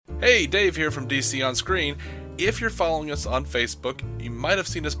Hey, Dave here from DC On Screen. If you're following us on Facebook, you might have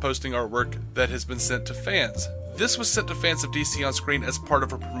seen us posting artwork that has been sent to fans. This was sent to fans of DC On Screen as part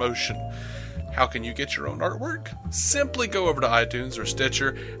of a promotion. How can you get your own artwork? Simply go over to iTunes or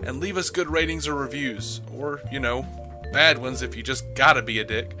Stitcher and leave us good ratings or reviews. Or, bad ones if you just gotta be a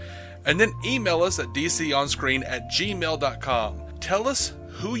dick. And then email us at dconscreen@gmail.com. Tell us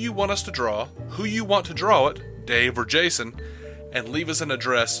who you want us to draw, who you want to draw it, Dave or Jason, and leave us an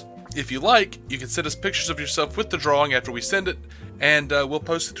address. If you like, you can send us pictures of yourself with the drawing after we send it, and we'll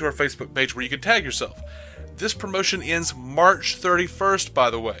post it to our Facebook page where you can tag yourself. This promotion ends March 31st, by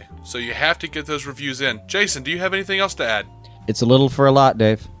the way, so you have to get those reviews in. Jason, do you have anything else to add? It's a little for a lot,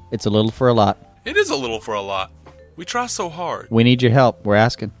 Dave. It's a little for a lot. It is a little for a lot. We try so hard. We need your help. We're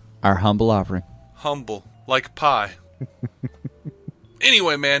asking. Our humble offering. Humble, like pie.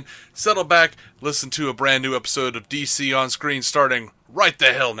 Anyway, man, settle back, listen to a brand new episode of DC On Screen starting right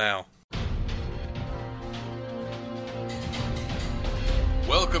the hell now.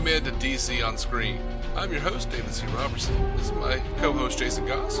 Welcome into DC On Screen. I'm your host, David C. Robertson. This is my co-host, Jason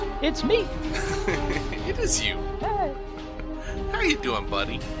Goss. It's me. It is you. Hey. How you doing,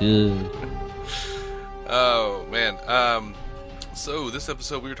 buddy? Oh, man. So this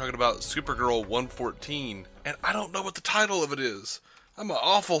episode we were talking about Supergirl 1x14, and I don't know what the title of it is. I'm an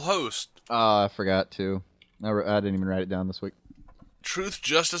awful host. I forgot to. I didn't even write it down this week. Truth,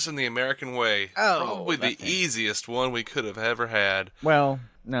 Justice, and the American Way. Oh, probably the easiest one we could have ever had. Well,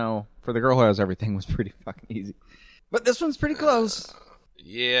 no. For the Girl Who Has Everything was pretty fucking easy. But this one's pretty close.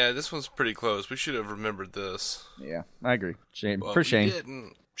 Yeah, this one's pretty close. We should have remembered this. Yeah, I agree. Shame. But for shame. We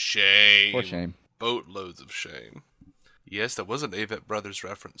didn't. Shame. For shame. Boatloads of shame. Yes, that was an Avett Brothers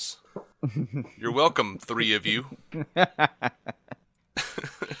reference. You're welcome, three of you.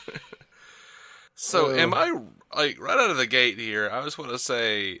 So, am I, right out of the gate here, I just want to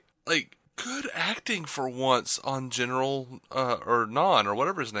say, good acting for once on General, or Non, or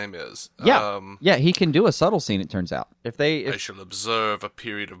whatever his name is. Yeah, yeah, he can do a subtle scene, it turns out. I shall observe a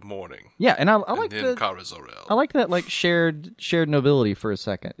period of mourning. Yeah, and I like that. I like that, shared nobility for a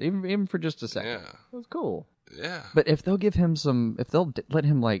second, even for just a second. Yeah. It was cool. Yeah. But if they'll give him if they'll let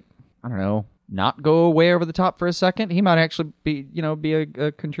him, I don't know, not go way over the top for a second, he might actually be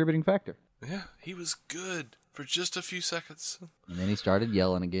a contributing factor. Yeah, he was good for just a few seconds. And then he started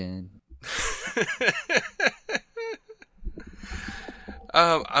yelling again.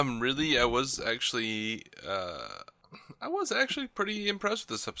 I was actually pretty impressed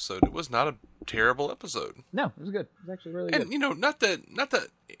with this episode. It was not a terrible episode. No, it was good. It was actually really good. And, not that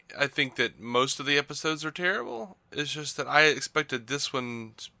I think that most of the episodes are terrible. It's just that I expected this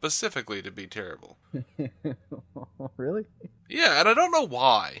one specifically to be terrible. Really? Yeah, and I don't know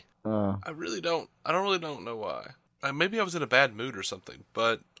why. I don't really know why. Maybe I was in a bad mood or something,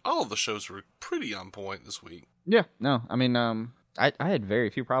 but all of the shows were pretty on point this week. Yeah, no, I mean, I had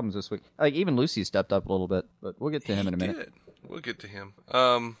very few problems this week. Even Lucy stepped up a little bit, but we'll get to him in a minute. We'll get to him.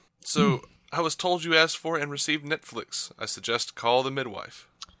 So I was told you asked for and received Netflix. I suggest Call the Midwife.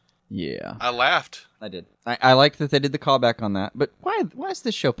 Yeah. I laughed. I did. I like that they did the callback on that, but why is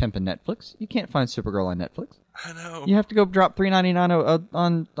this show pimping Netflix? You can't find Supergirl on Netflix. I know. You have to go drop $3.99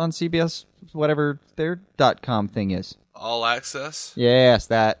 on CBS, whatever their .com thing is. All Access? Yes,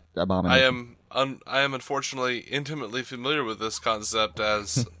 that abomination. I am unfortunately intimately familiar with this concept,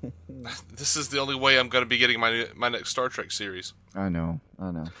 as this is the only way I'm going to be getting my next Star Trek series. I know.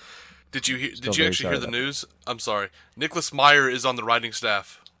 Did you actually hear the news? I'm sorry. Nicholas Meyer is on the writing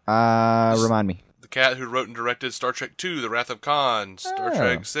staff. Remind me. The cat who wrote and directed Star Trek II, The Wrath of Khan, Star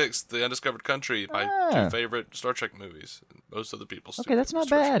Trek VI, The Undiscovered Country, my two favorite Star Trek movies. Most other people's. Okay, that's not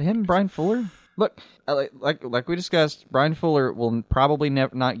bad. Him and Brian Fuller. Look, like we discussed, Brian Fuller will probably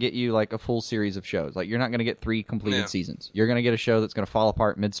not get you a full series of shows. You're not going to get 3 completed seasons. You're going to get a show that's going to fall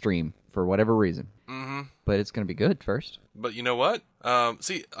apart midstream for whatever reason. Mm-hmm. But it's going to be good first. But you know what?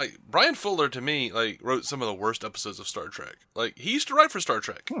 Brian Fuller, to me, wrote some of the worst episodes of Star Trek. He used to write for Star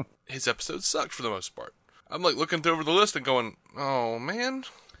Trek. His episodes sucked for the most part. I'm looking over the list and going, oh man.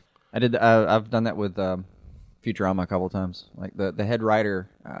 I've done that with Futurama a couple of times. The head writer,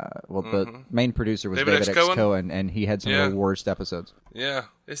 the main producer was David X. Cohen, and he had some of the worst episodes. Yeah,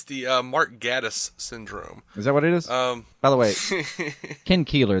 it's the Mark Gatiss syndrome. Is that what it is? By the way, Ken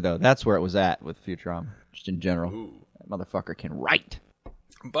Keeler, though, that's where it was at with Futurama, just in general. Ooh. That motherfucker can write.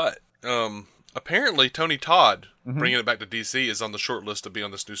 But apparently Tony Todd, bringing it back to DC, is on the short list to be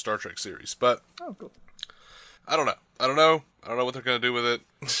on this new Star Trek series. But cool. I don't know what they're going to do with it.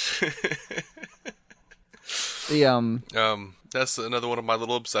 The That's another one of my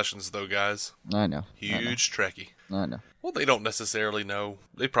little obsessions, though, guys. I know. Huge Trekkie. I know. Well, they don't necessarily know.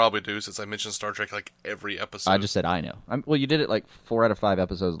 They probably do, since I mentioned Star Trek like every episode. I just said I know. Well, you did it like 4 out of 5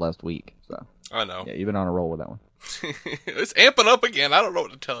 episodes last week. So I know. Yeah, you've been on a roll with that one. It's amping up again. I don't know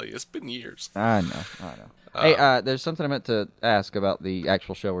what to tell you. It's been years. I know. Hey, there's something I meant to ask about the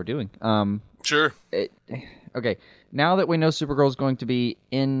actual show we're doing. Sure. Okay, now that we know Supergirl's going to be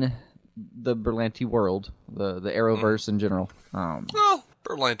in the Berlanti world, the Arrowverse in general. Well,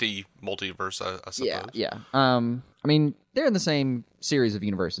 Berlanti multiverse, I suppose. Yeah. I mean, they're in the same series of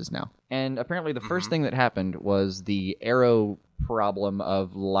universes now. And apparently the first thing that happened was the Arrow problem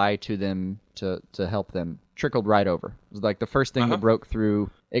of lie to them to help them trickled right over. It was like the first thing that broke through.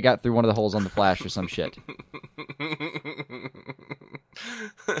 It got through one of the holes on the Flash or some shit.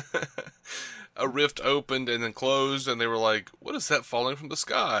 A rift opened and then closed, and they were like, what is that falling from the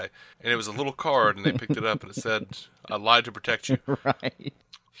sky? And it was a little card, and they picked it up, and it said, I lied to protect you. Right.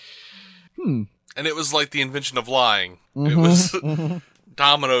 And it was like the invention of lying. It was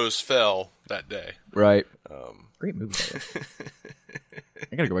dominoes fell that day. Right. Great movie.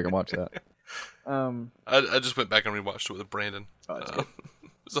 I gotta go back and watch that. I just went back and rewatched it with Brandon. It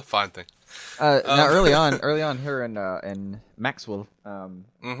was a fine thing. Now, early on, her and Maxwell.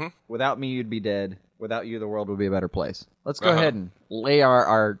 Without me, you'd be dead. Without you, the world would be a better place. Let's go ahead and lay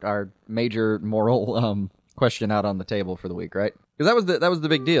our major moral question out on the table for the week, right? Because that was the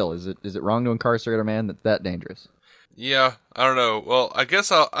big deal. Is it wrong to incarcerate a man that's that dangerous? Yeah, I don't know. Well, I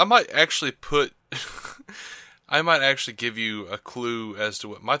guess I might actually put. I might actually give you a clue as to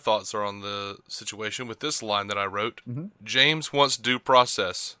what my thoughts are on the situation with this line that I wrote. James wants due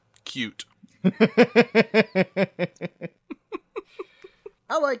process. Cute.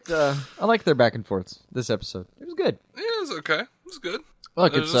 I liked their back and forths this episode. It was good. Yeah, it was okay. It was good.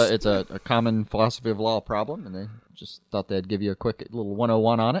 Look, it's a common philosophy of law problem, and they just thought they'd give you a quick little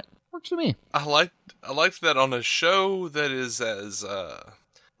 101 on it. Works for me. I liked that on a show that is as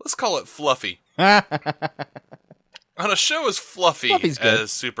let's call it fluffy. On a show as fluffy as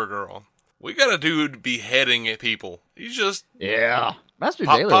Supergirl, we got a dude beheading at people. He's just Master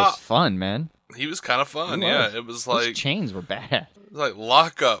Jailer was fun, man. He was kind of fun. Yeah, it was like those chains were bad. It was like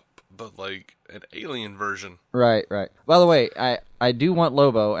Lockup, but like an alien version. Right. By the way, I do want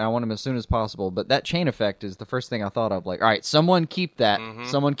Lobo, and I want him as soon as possible. But that chain effect is the first thing I thought of. Like, all right, someone keep that.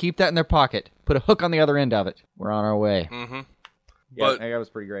 Someone keep that in their pocket. Put a hook on the other end of it. We're on our way. Yeah, that was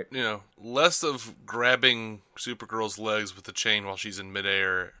pretty great. You know, less of grabbing Supergirl's legs with the chain while she's in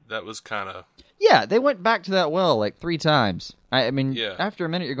midair. That was kind of... Yeah, they went back to that well like 3 times. I mean, after a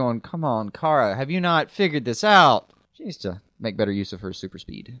minute you're going, come on, Kara, have you not figured this out? She needs to make better use of her super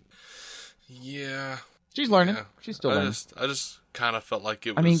speed. Yeah. She's learning. Yeah. She's still learning. I just kind of felt like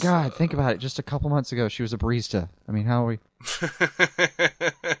it was... I mean, God, think about it. Just a couple months ago, she was a barista. I mean, how are we...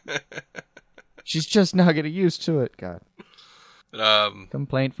 She's just now getting used to it, God.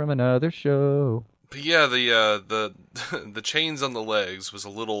 Complaint from another show. But yeah, the chains on the legs was a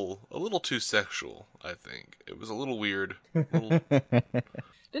little too sexual, I think. It was a little weird.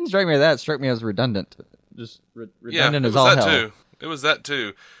 Didn't strike me as that. It struck me as redundant. Just redundant as all hell. Too. It was that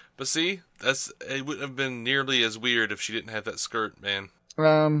too. But see, it wouldn't have been nearly as weird if she didn't have that skirt, man. I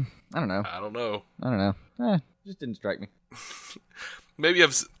don't know. I don't know. Just didn't strike me. Maybe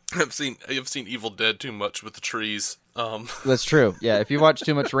I've seen Evil Dead too much with the trees. That's true. Yeah, if you watch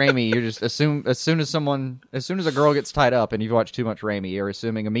too much Raimi, you just assume as soon as a girl gets tied up and you watch too much Raimi, you're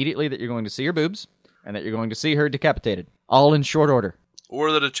assuming immediately that you're going to see her boobs and that you're going to see her decapitated, all in short order.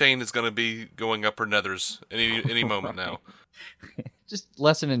 Or that a chain is going to be going up her nethers any moment now. Just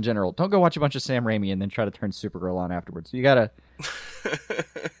lesson in general. Don't go watch a bunch of Sam Raimi and then try to turn Supergirl on afterwards. You gotta,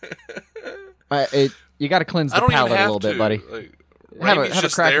 you gotta cleanse the palate a little bit, buddy. Have a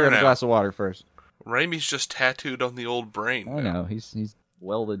cracker and a glass of water first. Raimi's just tattooed on the old brain. I know. He's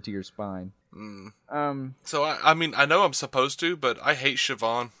welded to your spine. So, I mean, I know I'm supposed to, but I hate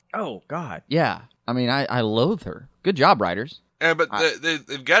Siobahn. Oh, God. Yeah. I mean, I loathe her. Good job, writers. Yeah, but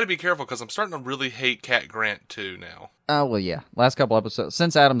they've got to be careful, because I'm starting to really hate Cat Grant, too, now. Oh, well, yeah. Last couple episodes.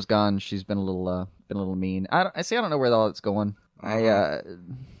 Since Adam's gone, she's been a little mean. I don't know where all that's going.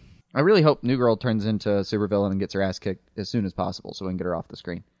 I really hope New Girl turns into a supervillain and gets her ass kicked as soon as possible so we can get her off the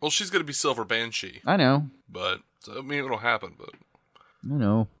screen. Well, she's going to be Silver Banshee. I know. But, I mean, it'll happen, but... I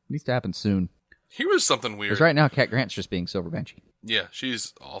know. It needs to happen soon. Here was something weird. Because right now, Cat Grant's just being Silver Banshee. Yeah,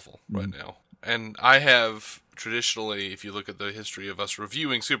 she's awful right now. And I have, traditionally, if you look at the history of us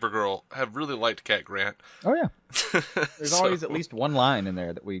reviewing Supergirl, have really liked Cat Grant. Oh, yeah. There's always at least one line in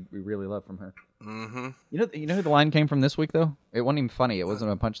there that we really love from her. Mm-hmm. You know who the line came from this week, though? It wasn't even funny. It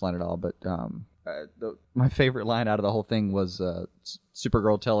wasn't a punchline at all. But my favorite line out of the whole thing was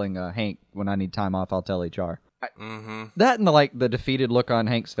Supergirl telling Hank, when I need time off, I'll tell HR. That and the defeated look on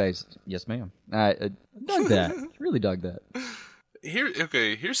Hank's face. Yes, ma'am. I dug that. Really dug that.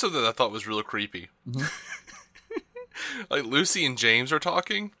 Here's something that I thought was real creepy. Like Lucy and James are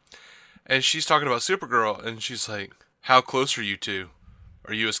talking, and she's talking about Supergirl, and she's like, "How close are you two?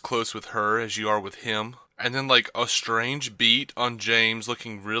 Are you as close with her as you are with him?" And then like a strange beat on James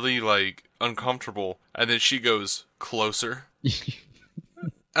looking really like uncomfortable, and then she goes, "Closer."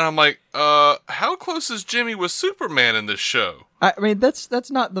 And I'm like, how close is Jimmy with Superman in this show? I mean,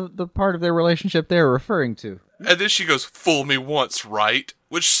 that's not the part of their relationship they're referring to. And then she goes, "Fool me once, right?"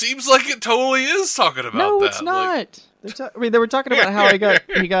 Which seems like it totally is talking about that. No, it's not. They were talking about how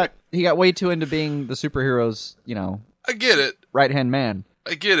he got way too into being the superhero's, I get it. Right-hand man.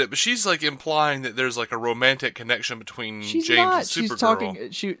 I get it, but she's like implying that there's like a romantic connection between James and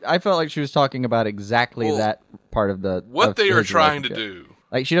Supergirl. I felt like she was talking about exactly that part of what they are trying to do.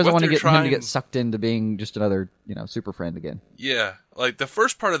 Like, she doesn't want to get him to get sucked into being just another, super friend again. Yeah. Like, the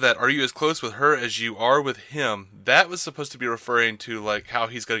first part of that, "Are you as close with her as you are with him?" That was supposed to be referring to, like, how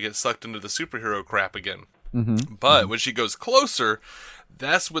he's going to get sucked into the superhero crap again. Mm-hmm. But when she goes closer,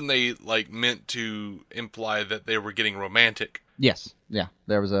 that's when they, like, meant to imply that they were getting romantic. Yes. Yeah.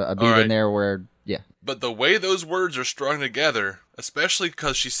 There was a beat in there where, yeah. But the way those words are strung together, especially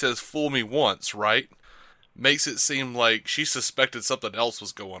because she says, "Fool me once," right? Makes it seem like she suspected something else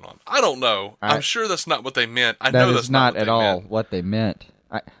was going on. I don't know. I'm sure that's not what they meant. I know that's not at all what they meant.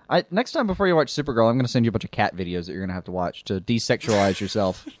 I next time before you watch Supergirl, I'm going to send you a bunch of cat videos that you're going to have to watch to desexualize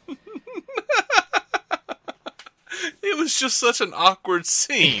yourself. It was just such an awkward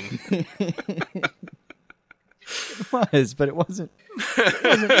scene. It was, but it wasn't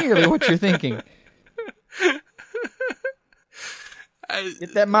nearly what you're thinking.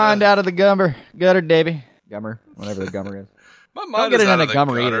 Get that mind out of the gutter, Davey. Gummer, whatever the gummer is. My mind is out of the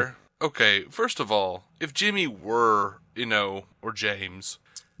gutter. Either. Okay, first of all, if Jimmy were, or James,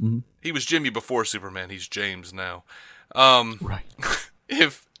 he was Jimmy before Superman. He's James now. Right.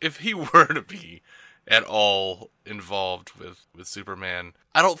 If he were to be at all involved with Superman,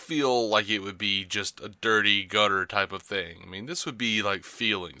 I don't feel like it would be just a dirty gutter type of thing. I mean, this would be like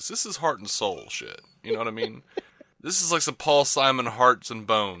feelings. This is heart and soul shit. You know what I mean? This is like some Paul Simon Hearts and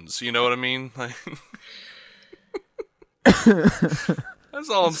Bones. You know what I mean? Like,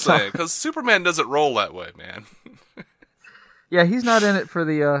 that's all I'm saying. Because Superman doesn't roll that way, man. Yeah, he's not in it for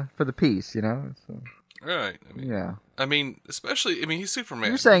the piece, So. Right. I mean, especially, he's Superman.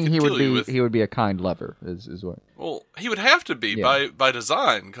 You're saying he would be a kind lover, is what? Well, he would have to be by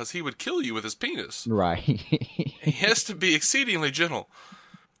design, because he would kill you with his penis. Right. He has to be exceedingly gentle.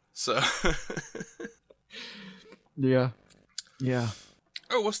 So. Yeah.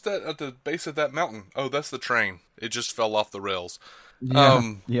 Oh, what's that at the base of that mountain? Oh, that's the train. It just fell off the rails.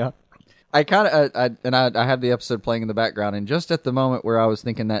 Yeah. Yeah. I kind of, I have the episode playing in the background, and just at the moment where I was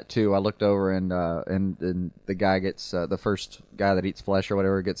thinking that too, I looked over and the guy gets, the first guy that eats flesh or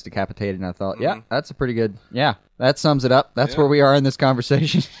whatever gets decapitated, and I thought, yeah, that's a pretty good, that sums it up. That's where we are in this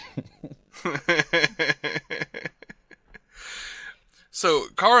conversation. So,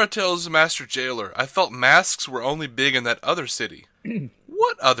 Kara tells Master Jailer, "I thought masks were only big in that other city."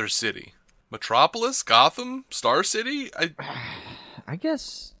 What other city? Metropolis? Gotham? Star City? I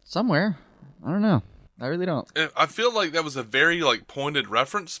guess somewhere. I don't know. I really don't. I feel like that was a very pointed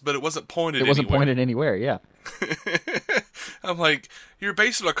reference, but it wasn't pointed anywhere. It wasn't pointed anywhere, yeah. I'm like, you're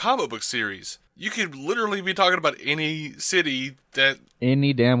based on a comic book series. You could literally be talking about any city that...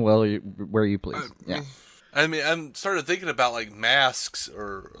 Any damn well where you please. Yeah. I'm started thinking about masks,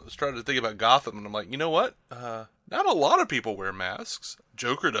 or started to think about Gotham, and I'm like, you know what? Not a lot of people wear masks.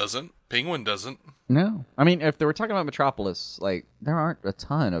 Joker doesn't. Penguin doesn't. No. If they were talking about Metropolis, there aren't a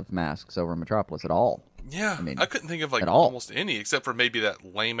ton of masks over in Metropolis at all. Yeah. I couldn't think of almost any, except for maybe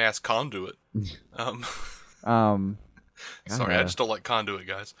that lame ass Conduit. Sorry, I just don't like Conduit,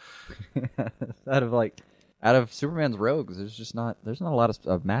 guys. Out of Superman's rogues, there's not a lot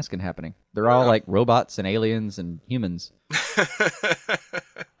of masking happening. They're all robots and aliens and humans.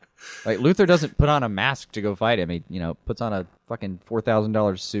 Luthor doesn't put on a mask to go fight him. He, puts on a fucking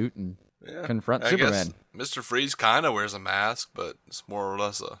 $4,000 suit and confronts Superman. Guess Mr. Freeze kind of wears a mask, but it's more or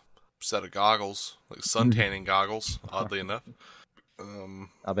less a set of goggles, like sun tanning goggles, oddly enough.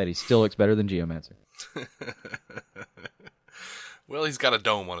 I'll bet he still looks better than Geomancer. Well, he's got a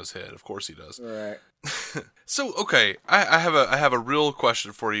dome on his head. Of course he does. Right. So, okay, I have a real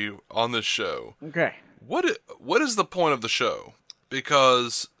question for you on this show. Okay. What is the point of the show?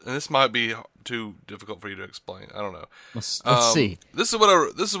 Because, and this might be too difficult for you to explain. I don't know. Let's see. This is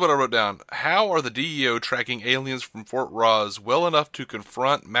what I wrote down. How are the DEO tracking aliens from Fort Ross well enough to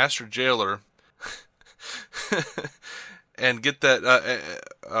confront Master Jailer And get that,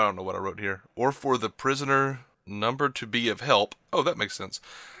 I don't know what I wrote here. Or for the prisoner number to be of help. Oh, that makes sense.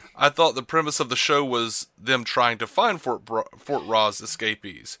 I thought the premise of the show was them trying to find Fort Ross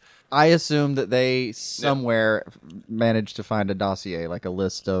escapees. I assume that they somewhere managed to find a dossier, like a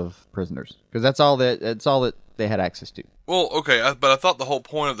list of prisoners, because that's all that they had access to. Well, okay, but I thought the whole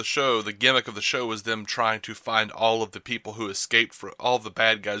point of the show, the gimmick of the show, was them trying to find all of the people who escaped from all the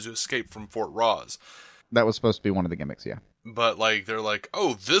bad guys who escaped from Fort Ross. That was supposed to be one of the gimmicks, yeah. But like they're like,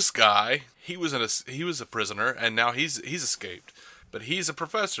 oh, this guy, he was a prisoner, and now he's escaped. But he's a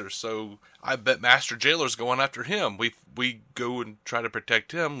professor, so I bet Master Jailer's going after him. We go and try to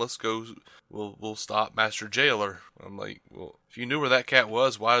protect him. Let's go. We'll stop Master Jailer. I'm like, well, if you knew where that cat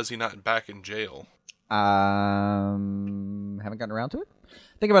was, why is he not back in jail? Haven't gotten around to it.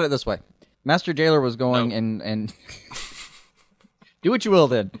 Think about it this way: Master Jailer was going and do what you will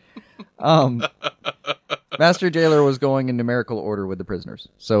then. Master Jailer was going in numerical order with the prisoners,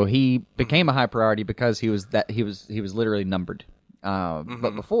 so he became a high priority because he was literally numbered.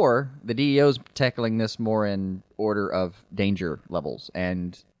 But before, the DEO's tackling this more in order of danger levels,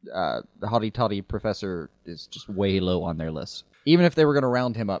 and the haughty-toddy professor is just way low on their list. Even if they were going to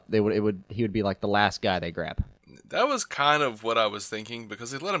round him up, he would be like the last guy they grab. That was kind of what I was thinking,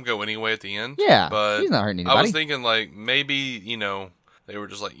 because they let him go anyway at the end. Yeah, but he's not hurting anybody. I was thinking, like, maybe, they were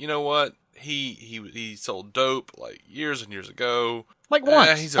just like, you know what? He sold dope, like, years and years ago. Like,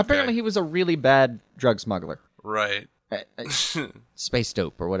 once. He's okay. Apparently he was a really bad drug smuggler. Right. Space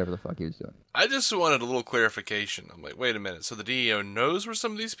dope or whatever the fuck he was doing. I just wanted a little clarification. I'm like, wait a minute. So the DEO knows where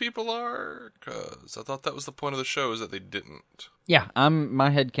some of these people are? Because I thought that was the point of the show, is that they didn't. Yeah, my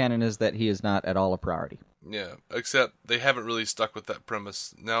headcanon is that he is not at all a priority. Yeah, except they haven't really stuck with that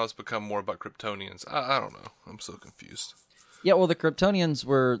premise. Now it's become more about Kryptonians. I don't know. I'm so confused. Yeah, well, the Kryptonians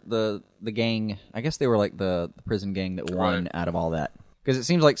were the gang. I guess they were like the prison gang that won out of all that. Because it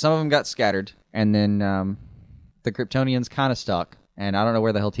seems like some of them got scattered, and then the Kryptonians kind of stuck. And I don't know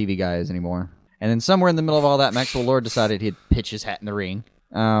where the hell TV Guy is anymore. And then somewhere in the middle of all that, Maxwell Lord decided he'd pitch his hat in the ring.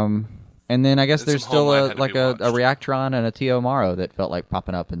 And then I guess there's still a Reactron and a T.O. Morrow that felt like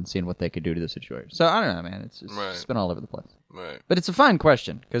popping up and seeing what they could do to the situation. So I don't know, man. It's been all over the place. Right. But it's a fine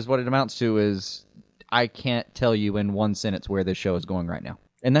question, because what it amounts to is I can't tell you in one sentence where this show is going right now.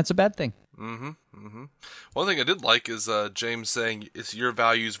 And that's a bad thing. One thing I did like is James saying it's your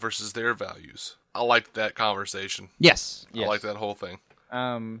values versus their values. I liked that conversation. Yes. I liked that whole thing.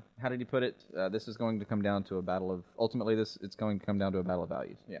 How did he put it? This is going to come down to a battle of... Ultimately, it's going to come down to a battle of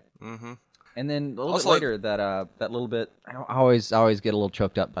values. Yeah. And then a little bit later, that little bit... I always get a little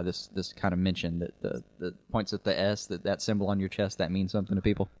choked up by this kind of mention that the points at the S, that symbol on your chest, that means something to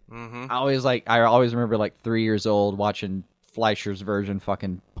people. I always remember, like, 3 years old, watching Fleischer's version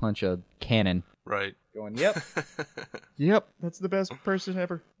fucking punch a cannon. Right. Going, yep. Yep, that's the best person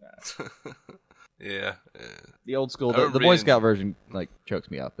ever. Yeah. The old school, the Boy Scout version, like, chokes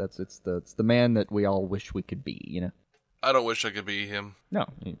me up. It's the man that we all wish we could be, you know? I don't wish I could be him. No,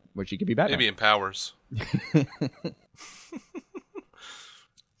 I wish he could be Batman. Maybe in powers.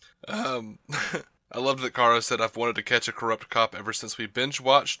 I loved that Kara said, I've wanted to catch a corrupt cop ever since we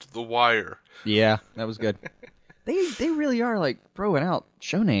binge-watched The Wire. Yeah, that was good. They really are, like, throwing out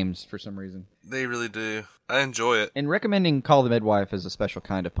show names for some reason. They really do. I enjoy it. And recommending Call the Midwife is a special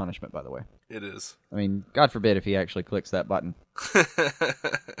kind of punishment, by the way. It is. I mean, God forbid if he actually clicks that button.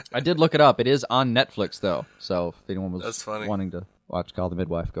 I did look it up. It is on Netflix, though. So if anyone was wanting to watch Call the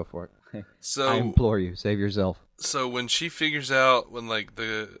Midwife, go for it. So I implore you, save yourself. So when she figures out, when like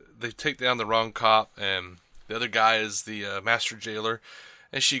they take down the wrong cop and the other guy is the master jailer,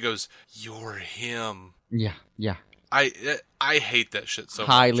 and she goes, "You're him." Yeah. I hate that shit so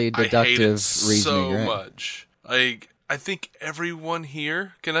highly much. Deductive I hate it reasoning, so right? much. Like, I think everyone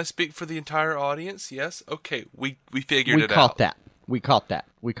here, can I speak for the entire audience? Yes? Okay, we figured it out. We caught that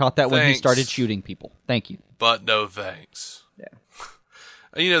when he started shooting people. Thank you. But no thanks. Yeah.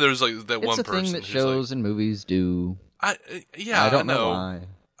 There's like that one person. It's a thing that shows and movies do. I don't know why.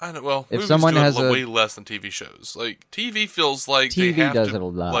 I know. Well, if movies someone do has it way less than TV shows. Like, TV feels like TV they have does to, it a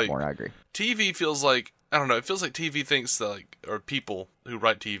lot more. I agree. TV feels like, I don't know. It feels like TV thinks that, like, or people who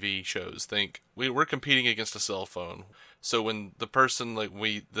write TV shows think we're competing against a cell phone. So when the person, like,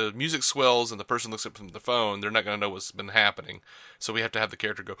 the music swells and the person looks up from the phone, they're not going to know what's been happening. So we have to have the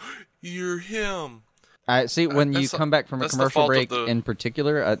character go, "You're him." I see. When you come back from a commercial break, in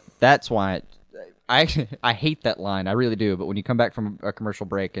particular, that's why I hate that line. I really do. But when you come back from a commercial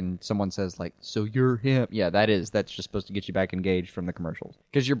break and someone says, like, "So you're him," yeah, that's just supposed to get you back engaged from the commercials,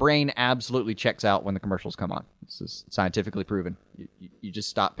 because your brain absolutely checks out when the commercials come on. This is scientifically proven. You just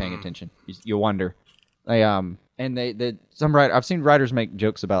stop paying attention. You wonder, I've seen writers make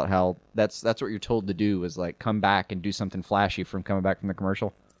jokes about how that's what you're told to do is like come back and do something flashy from coming back from the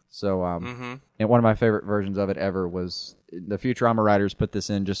commercial. So, and one of my favorite versions of it ever was the Futurama writers put this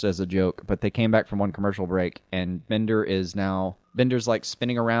in just as a joke, but they came back from one commercial break and Bender's like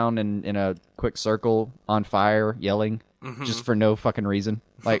spinning around in a quick circle on fire, yelling just for no fucking reason.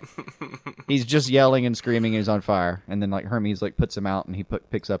 Like he's just yelling and screaming and he's on fire. And then like Hermes like puts him out and he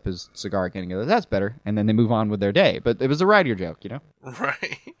picks up his cigar again and goes, "That's better." And then they move on with their day. But it was a writer joke, you know?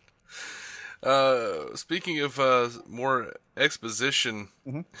 Right. Speaking of more exposition,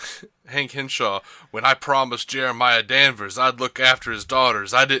 Hank Henshaw, when I promised Jeremiah Danvers I'd look after his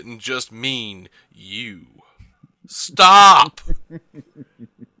daughters, I didn't just mean you. Stop!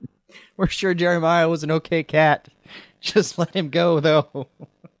 We're sure Jeremiah was an okay cat. Just let him go, though.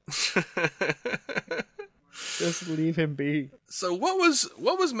 Just leave him be. So what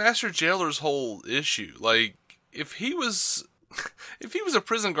was Master Jailer's whole issue? Like, if he was a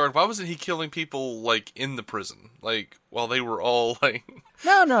prison guard, why wasn't he killing people like in the prison, like while they were all like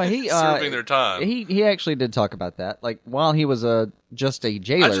he serving their time? He actually did talk about that. Like while he was just a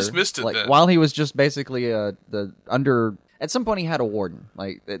jailer, I just missed it. Like then. While he was just basically at some point he had a warden.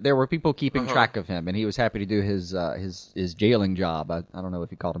 Like there were people keeping track of him, and he was happy to do his jailing job. I don't know if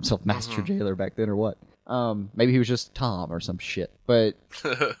he called himself Master Jailer back then or what. Maybe he was just Tom or some shit. But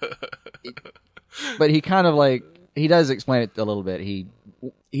but he kind of like. He does explain it a little bit. He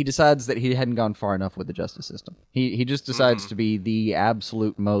decides that he hadn't gone far enough with the justice system. He just decides to be the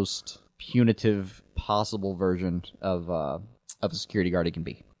absolute most punitive possible version of a security guard he can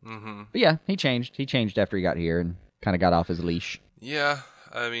be. But yeah, he changed. He changed after he got here and kind of got off his leash. Yeah,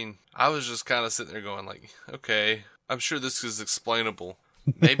 I mean, I was just kind of sitting there going like, okay, I'm sure this is explainable.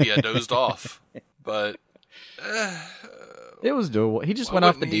 Maybe I dozed off, but... It was doable. He just went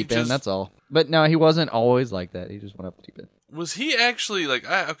off the deep end, that's all. But no, he wasn't always like that. He just went off the deep end. Was he actually, like,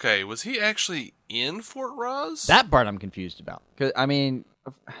 was he actually in Fort Ross? That part I'm confused about. Cause, I mean...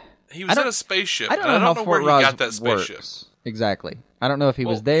 He was in a spaceship. I don't know how Fort where Ross he got that spaceship works. Exactly. I don't know if he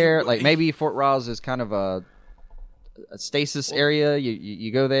was there. Like, maybe Fort Ross is kind of a stasis area.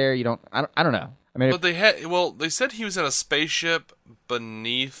 You go there, you don't... I don't know. I mean, but they said he was in a spaceship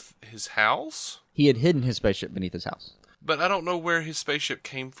beneath his house? He had hidden his spaceship beneath his house. But I don't know where his spaceship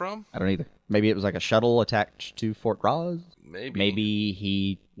came from. I don't either. Maybe it was like a shuttle attached to Fort Ross. Maybe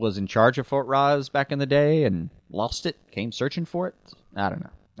he was in charge of Fort Ross back in the day and lost it, came searching for it. I don't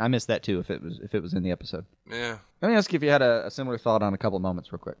know. I missed that too if it was in the episode. Yeah. Let me ask you if you had a similar thought on a couple of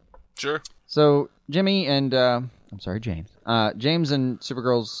moments real quick. Sure. So Jimmy and James. James and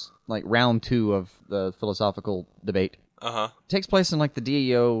Supergirl's like round 2 of the philosophical debate. Takes place in like the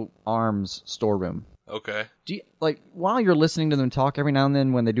DEO arms storeroom. Okay. Do you, like, while you're listening to them talk every now and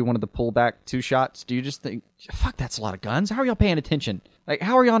then when they do one of the pullback 2 shots, do you just think, fuck, that's a lot of guns? How are y'all paying attention? Like,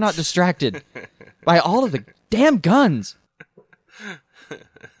 how are y'all not distracted by all of the damn guns?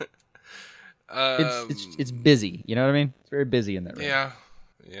 It's busy. You know what I mean? It's very busy in that room. Yeah.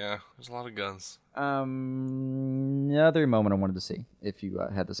 There's a lot of guns. Another moment I wanted to see if you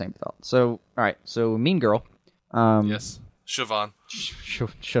had the same thought. So, all right. So, Mean Girl. Yes. Siobahn.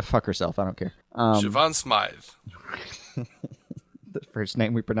 She'll fuck herself. I don't care. Siobahn Smythe. The first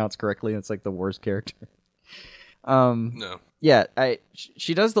name we pronounce correctly, and it's like the worst character. No. Yeah,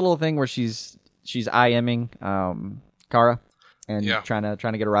 she does the little thing where she's IMing Kara and trying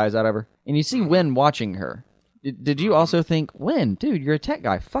to get a rise out of her. And you see Wynn watching her. Did you also think, Wynn, dude, you're a tech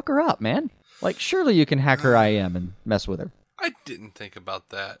guy. Fuck her up, man. Like, surely you can hack her IM and mess with her. I didn't think about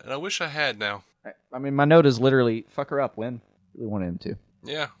that, and I wish I had now. I mean, my note is literally, fuck her up, Wynn. Really wanted him to.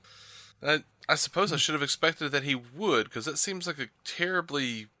 Yeah. I suppose I should have expected that he would, because that seems like a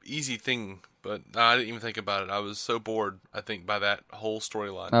terribly easy thing, but I didn't even think about it. I was so bored, I think, by that whole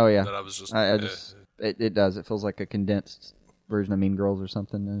storyline. Oh, yeah. That I was just... It does. It feels like a condensed version of Mean Girls or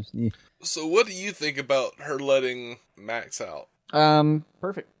something. So what do you think about her letting Max out?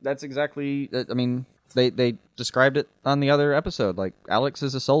 Perfect. That's exactly... I mean, they described it on the other episode. Like, Alex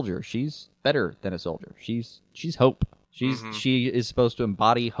is a soldier. She's better than a soldier. She's hope. She is supposed to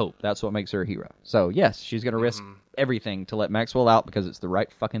embody hope. That's what makes her a hero. So, yes, she's going to risk everything to let Maxwell out because it's the right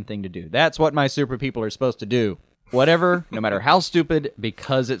fucking thing to do. That's what my super people are supposed to do. Whatever, no matter how stupid,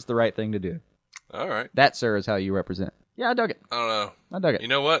 because it's the right thing to do. All right. That, sir, is how you represent. Yeah, I dug it. I don't know. I dug it. You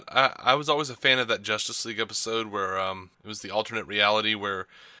know what? I was always a fan of that Justice League episode where it was the alternate reality where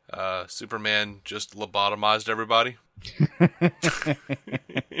Superman just lobotomized everybody.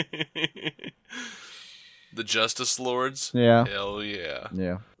 The Justice Lords. Yeah. Hell yeah.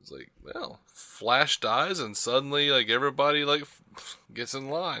 Yeah. It's like, well, Flash dies and suddenly like everybody like gets in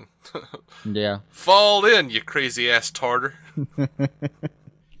line. Yeah. Fall in, you crazy-ass tartar.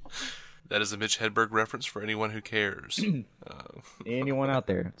 That is a Mitch Hedberg reference for anyone who cares. Anyone out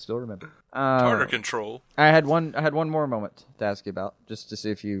there still remember? Tartar control. I had one more moment to ask you about, just to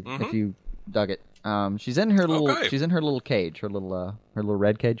see if you dug it. She's in her little cage, her little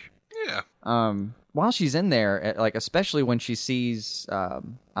red cage. Yeah. While she's in there, like especially when she sees, I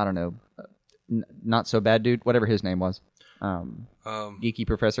don't know, not so bad dude, whatever his name was, geeky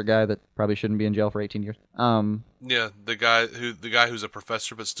professor guy that probably shouldn't be in jail for 18 years. Yeah, the guy who's a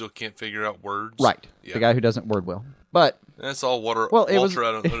professor but still can't figure out words. Right. Yeah. The guy who doesn't word well. But that's all Walter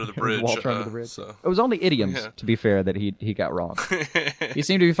out under the bridge. Walter under the bridge. So. It was only idioms, to be fair, that he got wrong. He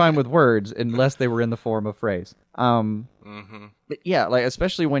seemed to be fine with words unless they were in the form of phrase. But yeah, like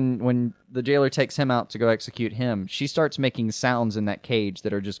especially when the jailer takes him out to go execute him, she starts making sounds in that cage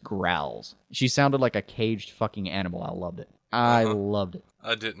that are just growls. She sounded like a caged fucking animal. I loved it. I loved it.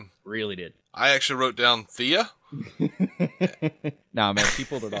 I didn't. Really did. I actually wrote down Thea. Nah, man, she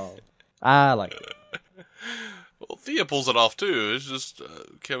pulled it off. I liked it. Well, Thea pulls it off too. It's just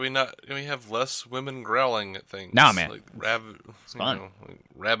can we have less women growling at things? Nah, man. Like rabid, it's fun. Like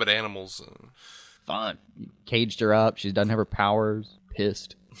rabid animals. Fun. Caged her up. She doesn't have her powers.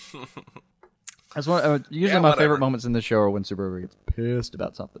 Pissed. That's one. Usually, my favorite moments in the show are when Supergirl gets pissed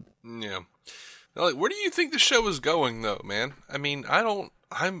about something. Yeah. Now, like, where do you think the show is going, though, man? I mean, I'm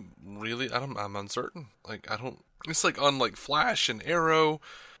uncertain. Like, I don't. It's like on like Flash and Arrow.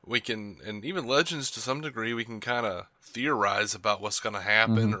 We can, and even Legends to some degree, we can kind of theorize about what's going to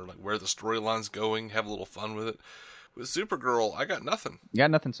happen or like where the storyline's going, have a little fun with it. With Supergirl, I got nothing. You got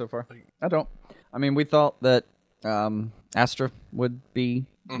nothing so far? I don't. I mean, we thought that Astra would be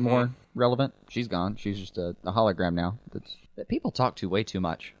more relevant. She's gone. She's just a hologram now. That people talk to way too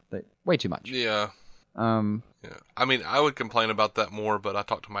much. Way too much. Yeah. Yeah. I mean, I would complain about that more, but I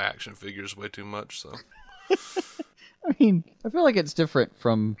talk to my action figures way too much, so... I mean, I feel like it's different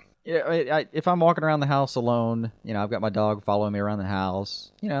from... if I'm walking around the house alone, I've got my dog following me around the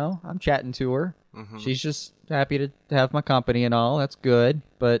house, I'm chatting to her. She's just happy to have my company and all. That's good.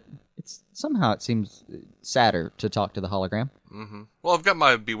 But somehow it seems sadder to talk to the hologram. Well, I've got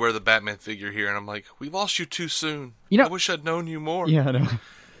my Beware the Batman figure here, and I'm like, we lost you too soon. I wish I'd known you more. Yeah, I know.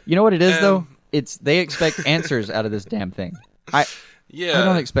 You know what it is, though? They expect answers out of this damn thing. I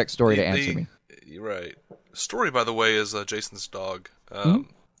don't expect Story to answer me. You're right. Story, by the way, is Jason's dog.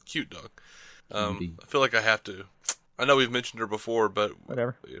 Cute dog. I feel like I have to. I know we've mentioned her before, but...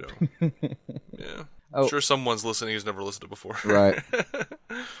 Whatever. Yeah. I'm sure someone's listening who's never listened to before. Right.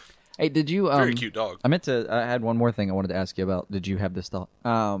 Hey, did you... Very cute dog. I had one more thing I wanted to ask you about. Did you have this thought?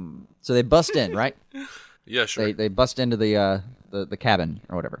 So they bust in, right? Yeah, sure. They bust into the cabin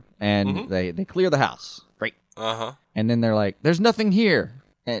or whatever, and they clear the house. Great. And then they're like, "There's nothing here,"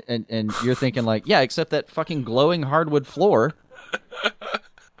 and you're thinking like, "Yeah, except that fucking glowing hardwood floor."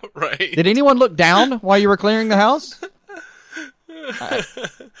 Right. Did anyone look down while you were clearing the house?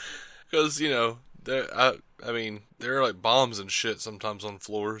 Because there are like bombs and shit sometimes on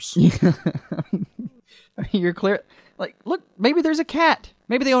floors. I mean, you're clear. Like, look, maybe there's a cat.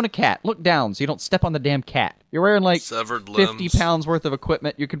 Maybe they own a cat. Look down so you don't step on the damn cat. You're wearing like severed 50 limbs. pounds worth of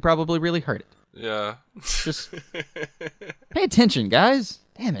equipment. You could probably really hurt it. Yeah. Just pay attention, guys.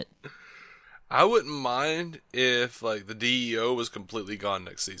 Damn it. I wouldn't mind if like the DEO was completely gone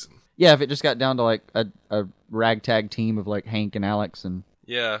next season. Yeah, if it just got down to like a ragtag team of like Hank and Alex and...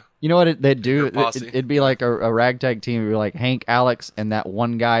 Yeah. You know what they'd do? It'd be like a ragtag team. It'd be like Hank, Alex, and that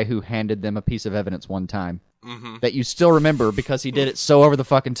one guy who handed them a piece of evidence one time. That you still remember because he did it so over the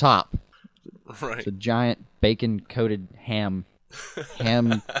fucking top. Right. It's a giant bacon-coated ham.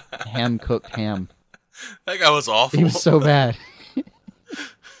 Ham-cooked ham. That guy was awful. He was so bad.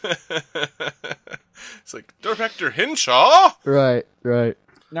 It's like, Director Hinshaw? Right.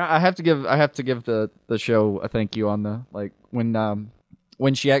 Now I have to give the show a thank you on the like when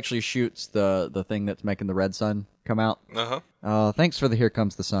she actually shoots the thing that's making the red sun come out. Thanks for the Here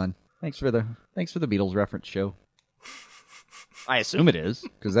Comes the Sun. Thanks for the Beatles reference show. I assume it is,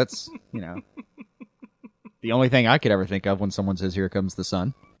 because that's, the only thing I could ever think of when someone says Here Comes the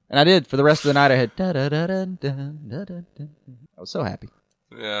Sun. And I did. For the rest of the night I had I was so happy.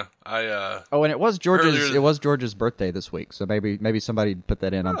 Yeah, and it was George's birthday this week, so maybe somebody put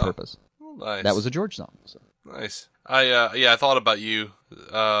that in on purpose. Nice. That was a George song. So. Nice. I thought about you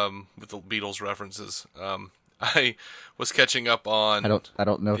with the Beatles references. I was catching up on. I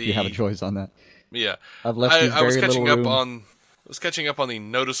don't know if you have a choice on that. Yeah, I've left you very little room. I was catching up on the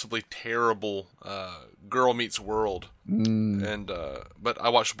noticeably terrible Girl Meets World, and but I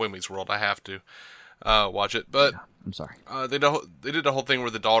watched Boy Meets World. I have to. watch it. But I'm sorry. They did a whole thing where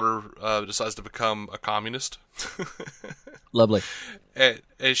the daughter decides to become a communist. Lovely. And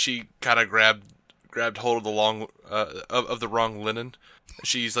she kind of grabbed hold of the wrong Lennon.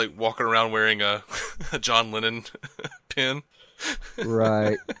 She's like walking around wearing a John Lennon pin.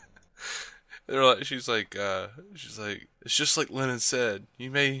 Right. She's like, it's just like Lennon said.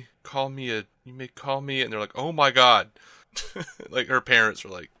 You may call me, and they're like, oh my God. Like her parents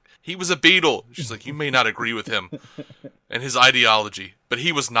were like, he was a Beatle. She's like, you may not agree with him and his ideology, but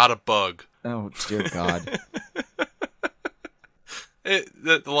he was not a bug. Oh dear God.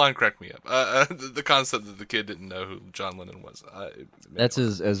 The line cracked me up. The concept that the kid didn't know who John Lennon was. That's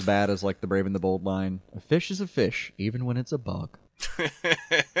as bad as like the Brave and the Bold line. A fish is a fish, even when it's a bug.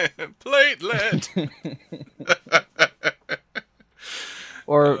 Platelet.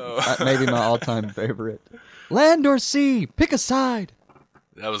 Or maybe my all-time favorite. Land or sea, pick a side.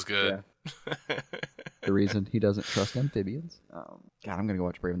 That was good. Yeah. The reason he doesn't trust amphibians. God, I'm gonna go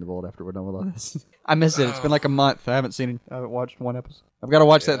watch Brave and the Bold after we're done with all this. I miss it. It's been like a month. I haven't watched one episode. I've got to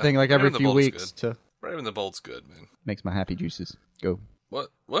watch that thing like every few weeks. Brave and the Bold's good, man. Makes my happy juices go. What?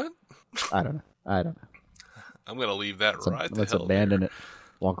 I don't know. I'm gonna leave that Let's abandon it.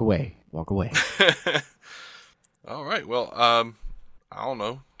 Walk away. All right. Well, I don't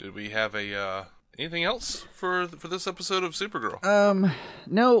know. Did we have anything else for this episode of Supergirl?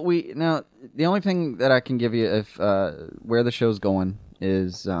 No. The only thing that I can give you if where the show's going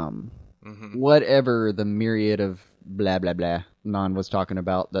is whatever the myriad of blah blah blah Non was talking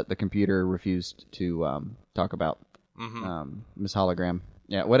about that the computer refused to talk about. Miss Hologram.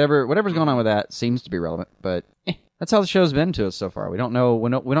 Yeah, whatever's going on with that seems to be relevant, but that's how the show's been to us so far. We don't know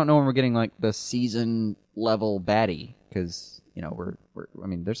when we're getting like the season level baddie because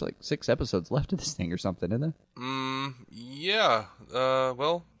there's like 6 episodes left of this thing or something, isn't there? Yeah.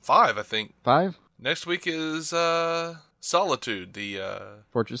 Well, 5, I think. 5? Next week is Solitude, the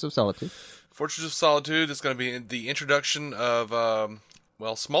Fortress of Solitude. Fortress of Solitude is going to be the introduction of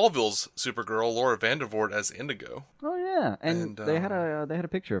Smallville's Supergirl, Laura Vandervoort as Indigo. Oh yeah, and they had a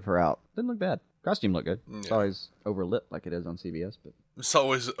picture of her out. Didn't look bad. Costume looked good. Yeah. It's always overlit like it is on CBS, but it's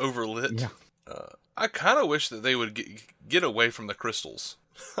always overlit. Yeah. I kind of wish that they would get away from the crystals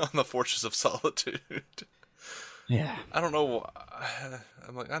on the Fortress of Solitude. Yeah. I don't know.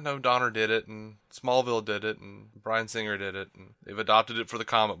 I'm like, I know Donner did it, and Smallville did it, and Bryan Singer did it, and they've adopted it for the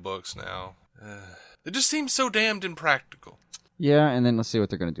comic books now. It just seems so damned impractical. Yeah, and then let's see what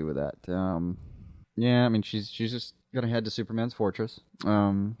they're going to do with that. Yeah, I mean, she's just going to head to Superman's fortress.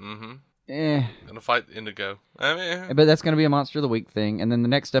 Gonna fight Indigo. But that's going to be a Monster of the Week thing, and then the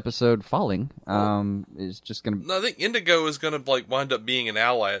next episode, Falling, is just going to. No, I think Indigo is going to wind up being an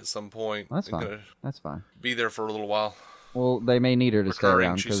ally at some point. That's fine. That's fine. Be there for a little while. Well, they may need her to stay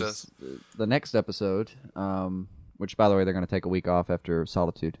around because the next episode, which by the way they're going to take a week off after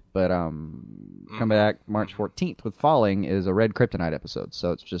Solitude, but come back March 14th with Falling is a Red Kryptonite episode.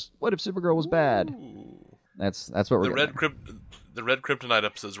 So it's just what if Supergirl was bad? Ooh. That's what we're The Red Kryptonite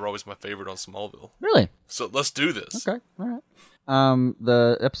episodes are always my favorite on Smallville. Really? So let's do this. Okay, all right.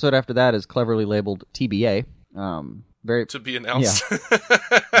 The episode after that is cleverly labeled TBA. Very to be announced.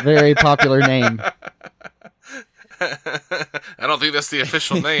 Yeah. Very popular name. I don't think that's the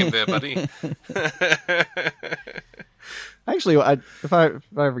official name there, buddy. Actually, if I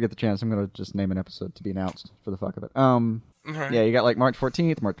ever get the chance, I'm going to just name an episode to be announced for the fuck of it. Right. Yeah, you got like March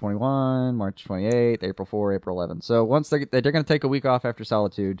 14th, March 21, March 28th, April 4, April 11. So once they're going to take a week off after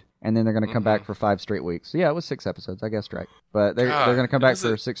Solitude, and then they're going to come back for 5 straight weeks. So yeah, it was 6 episodes. I guessed right. But they're going to come back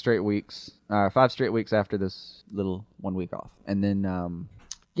for 6 straight weeks, 5 straight weeks after this little 1 week off, and then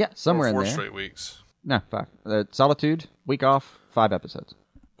somewhere in there. 4 straight weeks. No, 5. Solitude, week off, 5 episodes.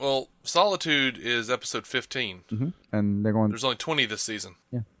 Well, Solitude is episode 15. Mm-hmm. And they're going... There's only 20 this season.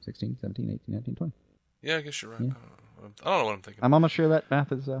 Yeah, 16, 17, 18, 19, 20. Yeah, I guess you're right. Yeah. I don't know what I'm thinking. I'm almost sure that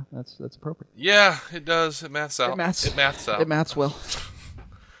math is that's appropriate. Yeah, it does. It maths out. It maths out. It maths well.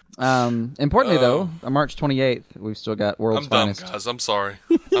 Importantly, though, on March 28th, we've still got World's Finest. I'm dumb, guys. I'm sorry.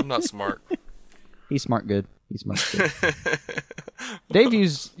 I'm not smart. He's smart good. Dave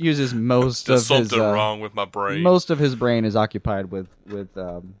uses most There's of his... something wrong with my brain. Most of his brain is occupied with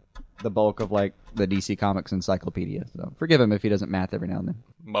the bulk of like the DC Comics encyclopedia. So forgive him if he doesn't math every now and then.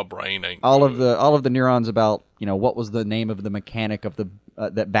 My brain ain't all good. of the neurons about what was the name of the mechanic of the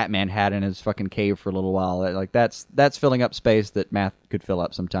that Batman had in his fucking cave for a little while. Like that's filling up space that math could fill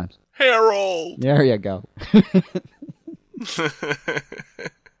up sometimes. Harold. There you go.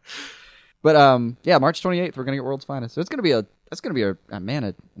 But March 28th we're gonna get World's Finest. So it's gonna be a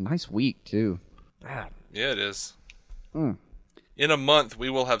nice week too. Yeah, it is. Mm. In a month,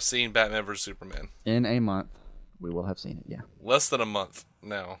 we will have seen Batman vs. Superman. In a month, we will have seen it, yeah. Less than a month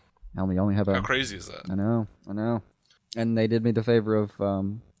now. And we only have How crazy is that? I know. And they did me the favor of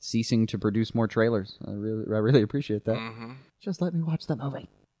ceasing to produce more trailers. I really appreciate that. Mm-hmm. Just let me watch the movie.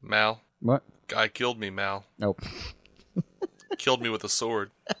 Mal. What? Guy killed me, Mal. Nope. Killed me with a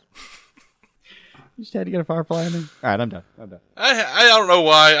sword. You just had to get a firefly in there. All right, I'm done. I don't know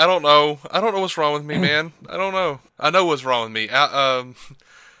why. I don't know what's wrong with me, man. I don't know. I know what's wrong with me. Alan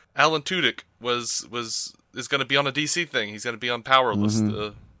Tudyk is going to be on a DC thing. He's going to be on Powerless.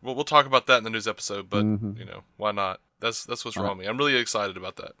 Mm-hmm. We'll talk about that in the news episode, but why not? That's what's wrong with me. I'm really excited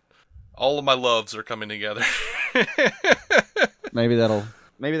about that. All of my loves are coming together. Maybe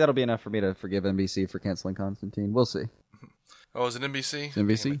that'll be enough for me to forgive NBC for canceling Constantine. We'll see. Oh, is it NBC? It's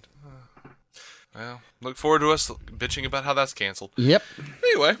NBC. Well, look forward to us bitching about how that's canceled. Yep.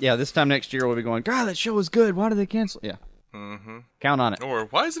 Anyway. Yeah, this time next year we'll be going, God, that show was good. Why did they cancel? Yeah. Mm-hmm. Count on it. Or,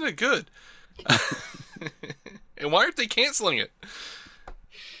 why isn't it good? And why aren't they canceling it?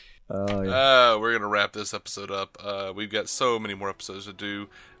 Oh, yeah. We're going to wrap this episode up. We've got so many more episodes to do.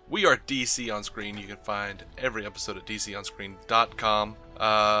 We are DC On Screen. You can find every episode at dconscreen.com.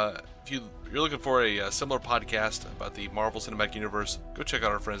 If you're looking for a similar podcast about the Marvel Cinematic Universe, go check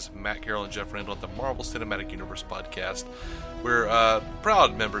out our friends Matt Carroll and Jeff Randall at the Marvel Cinematic Universe podcast. We're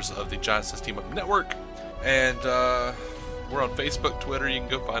proud members of the Giant Size Team Up Network, and we're on Facebook, Twitter. You can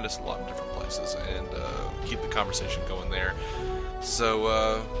go find us a lot of different places and keep the conversation going there.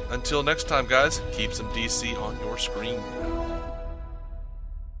 So until next time, guys, keep some DC on your screen.